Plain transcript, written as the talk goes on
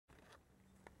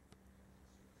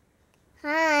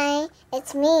Hi,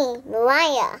 it's me,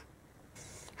 Mariah.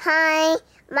 Hi,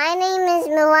 my name is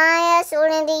Mariah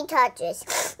Serenity Touches.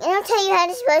 And I'll tell you how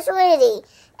to spell Serenity.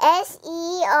 Serenity.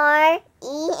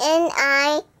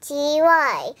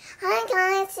 Hi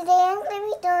guys, today I'm going to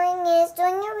be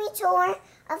doing a ritual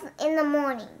in the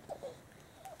morning.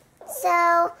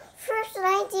 So, first what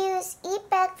I do is eat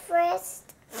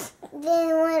breakfast.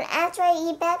 Then after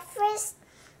I eat breakfast,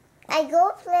 I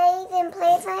go play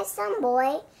with my son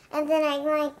boy. And then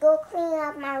I go clean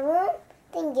up my room,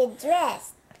 then get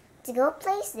dressed to go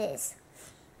places.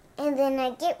 And then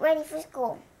I get ready for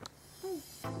school.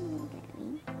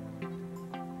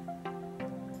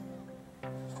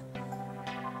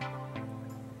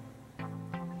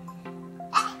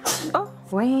 Oh,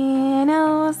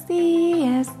 buenos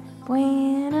días,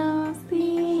 buenos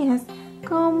días.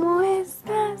 ¿Cómo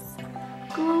estás?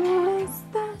 ¿Cómo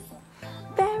estás?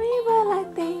 Very well, I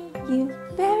thank you.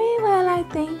 Very well, I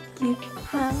thank you.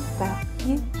 How about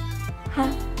you? How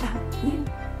about you?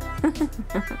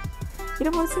 You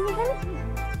don't want to sing it, honey?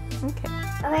 Okay.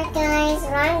 Alright guys,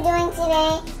 what I'm doing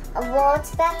today, well,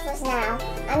 it's breakfast now.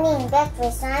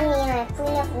 Breakfast, so I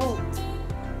clean up meat.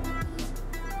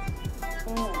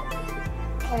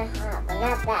 Kinda hot, but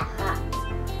not that hot.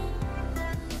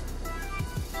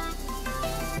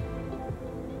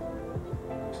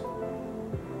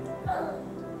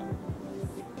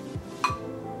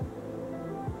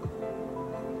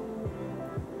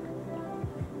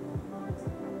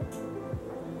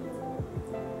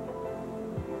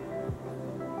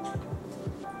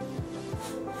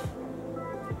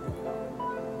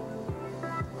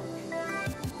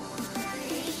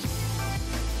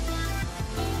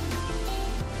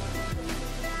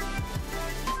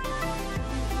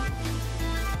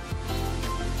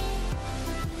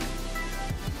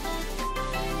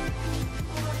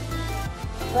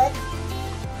 What?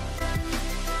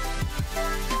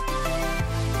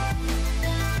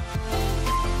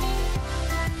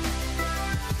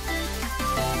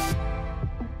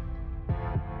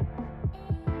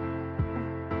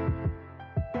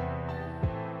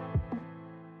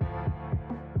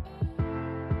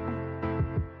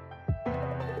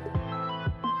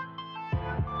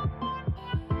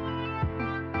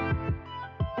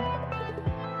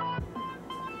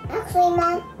 Actually,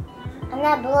 Mom, I'm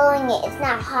not blowing it. It's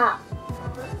not hot.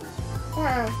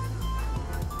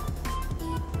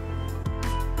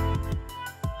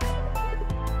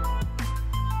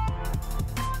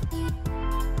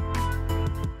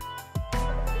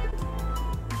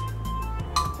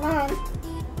 Mom,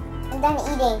 I'm done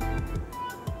eating.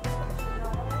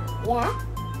 Yeah?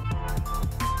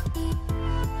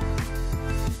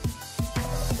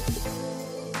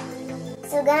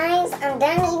 So guys, I'm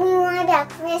done eating my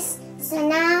breakfast. So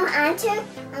now I'm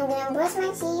gonna brush my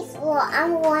teeth. Well,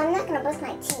 I'm not gonna brush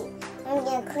my teeth. I'm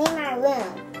gonna clean my room.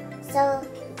 So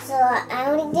I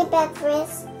already did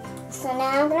breakfast. So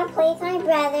now I'm gonna play with my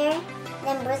brother,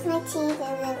 then brush my teeth,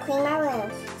 and then clean my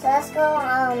room. So let's go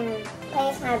play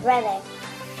with my brother.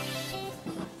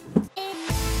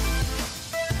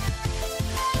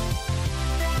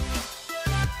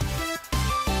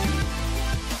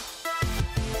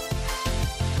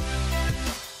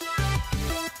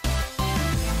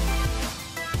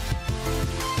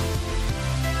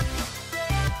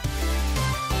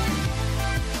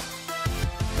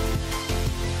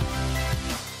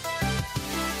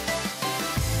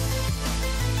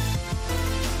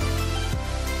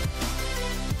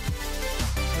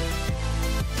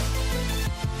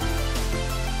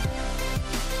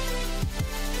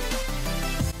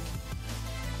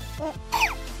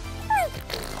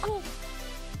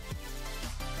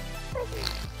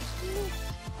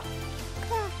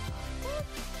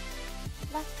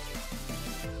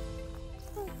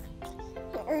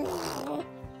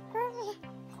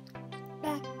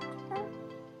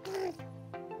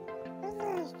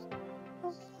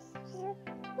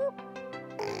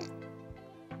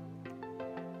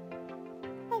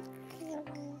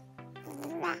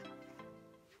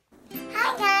 Hi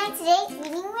guys, today's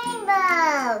reading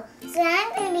Rainbow. So what I'm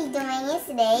going to be doing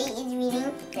today is reading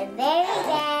The Very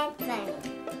Bad Bunny.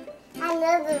 I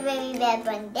love The Very Bad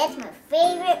Bunny. That's my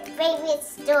favorite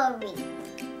story.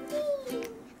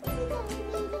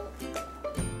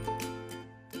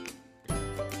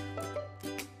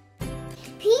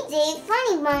 PJ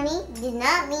Funny Bunny did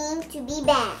not mean to be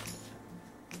bad.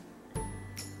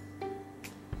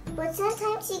 But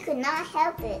sometimes he could not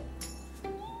help it.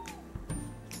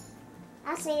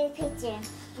 I'll show you the picture.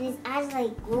 And his eyes are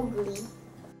like googly.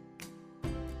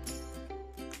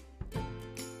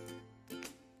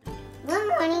 One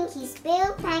morning, he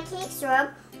spilled pancake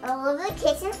syrup all over the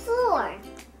kitchen floor.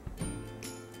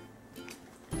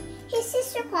 his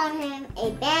sister called him a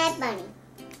bad bunny.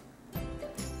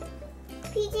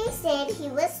 PJ said he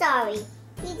was sorry.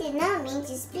 He did not mean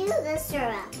to spill the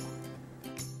syrup.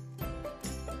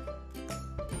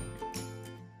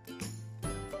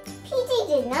 PJ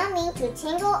did not mean to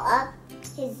tangle up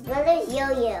his brother's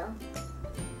yo-yo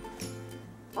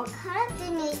or cut up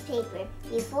the newspaper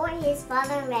before his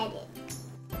father read it.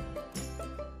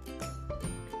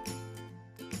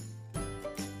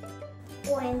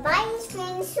 Or invite his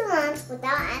friends to lunch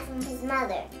without asking his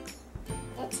mother.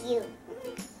 That's you.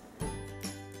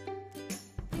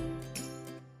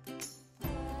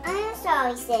 I'm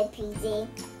sorry, said PJ,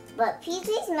 but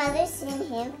PJ's mother sent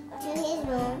him to his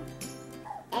room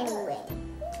anyway.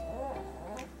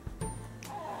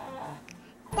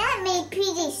 That made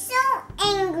PJ so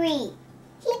angry.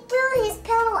 He threw his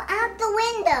pillow out the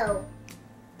window.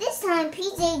 This time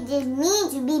PJ didn't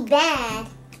mean to be bad.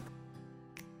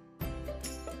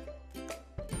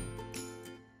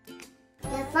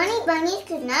 The funny bunnies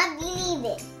could not believe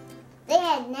it. They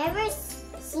had never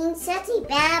seen such a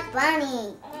bad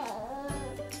bunny.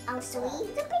 I'll show you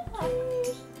the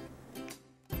pictures.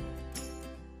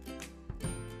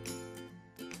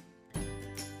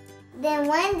 Then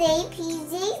one day,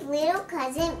 PJ's little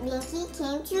cousin Binky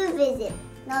came to visit.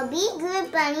 Now be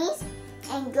good bunnies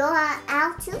and go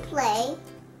out to play,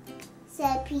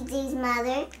 said PJ's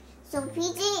mother. So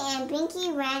PJ and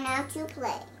Binky ran out to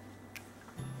play.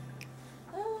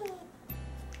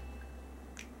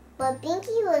 But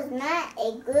Binky was not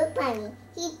a good bunny.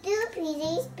 He threw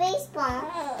PJ's baseball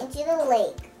into the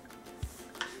lake.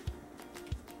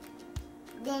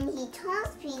 Then he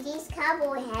tossed PJ's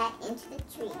cowboy hat into the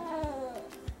tree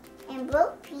and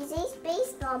broke PJ's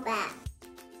baseball bat.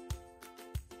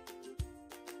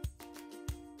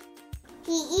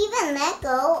 He even let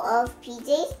go of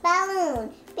PJ's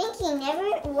balloon. Binky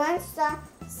never once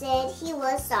said he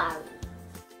was sorry.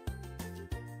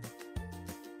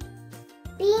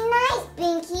 Be nice,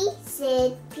 Binky,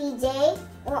 said PJ,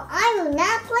 or I will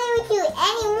not play with you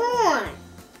anymore.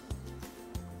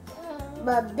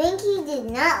 But Binky did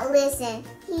not listen.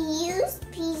 He used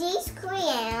PJ's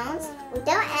crayons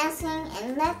without asking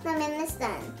and left them in the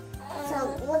sun. So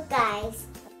look, guys.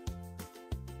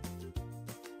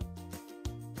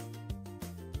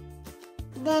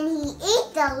 Then he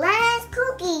ate the last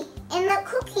cookie in the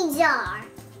cookie jar.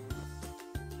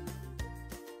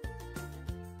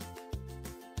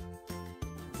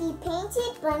 He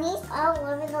painted bunnies all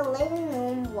over the living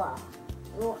room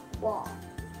wall.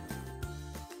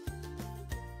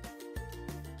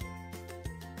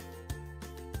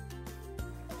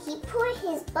 He put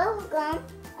his bubble gum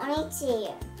on a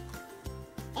chair,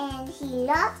 and he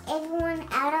locked everyone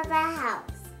out of the house.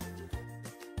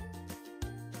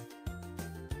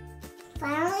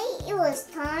 Finally, it was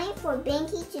time for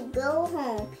Binky to go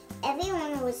home.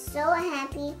 Everyone was so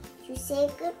happy to say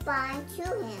goodbye to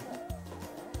him.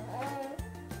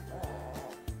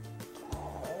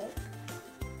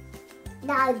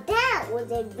 Now that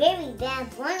was a very bad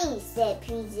bunny, said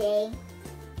PJ.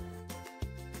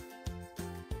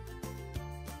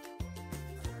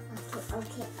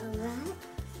 Okay, alright.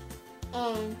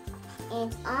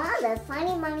 And all the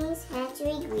funny bunnies had to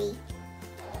agree.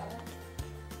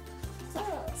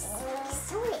 Yes,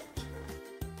 sorry.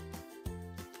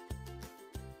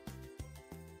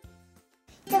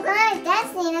 So guys,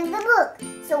 that's the end of the book.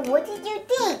 So what did you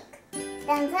think?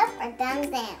 Thumbs up or thumbs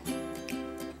down?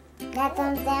 That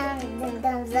thumbs down, then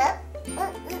thumbs up.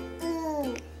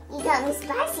 You got me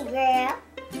spicy, girl.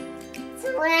 So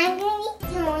what I'm going to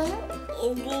be doing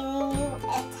is giving you a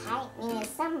tightening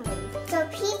summary. So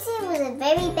PJ was a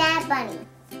very bad bunny.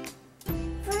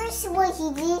 First, what he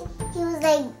did, he was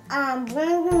like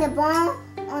bringing the ball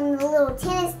on the little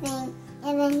tennis thing,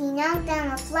 and then he knocked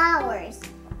down the flowers.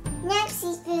 Next,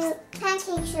 he threw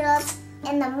pancake syrup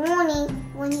in the morning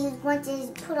when he was going to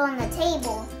put on the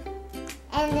table.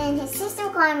 And then his sister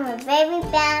called him a very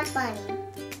bad bunny.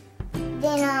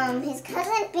 Then his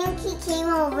cousin Binky came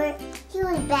over. He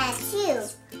was bad too.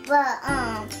 But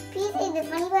PJ the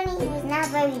funny bunny, he was not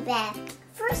very bad.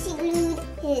 First he glued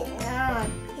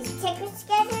his stickers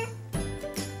together.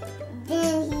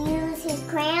 Then he used his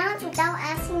crayons without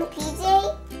asking PJ.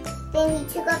 Then he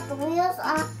took off the wheels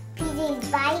off PJ's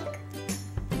bike.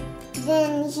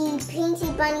 Then he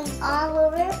painted bunnies all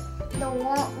over the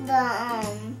wall, the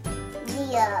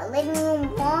living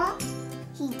room wall.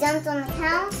 He jumped on the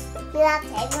couch. He laughed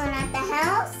at everyone at the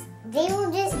house. They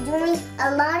were just doing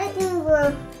a lot of things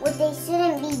what they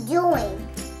shouldn't be doing.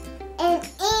 And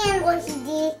what he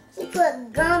did, he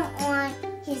put gum on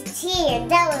his chair.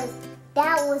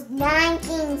 That was 9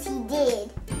 things he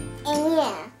did. And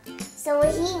yeah, so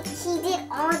he did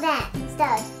all that.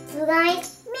 does. So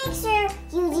guys, make sure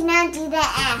you do not do that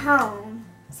at home.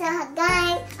 So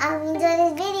guys, if you enjoyed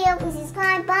this video, please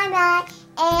subscribe, bye,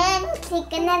 and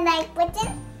click on the like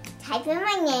button, type in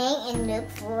my name, and look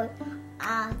for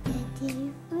all the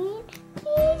videos.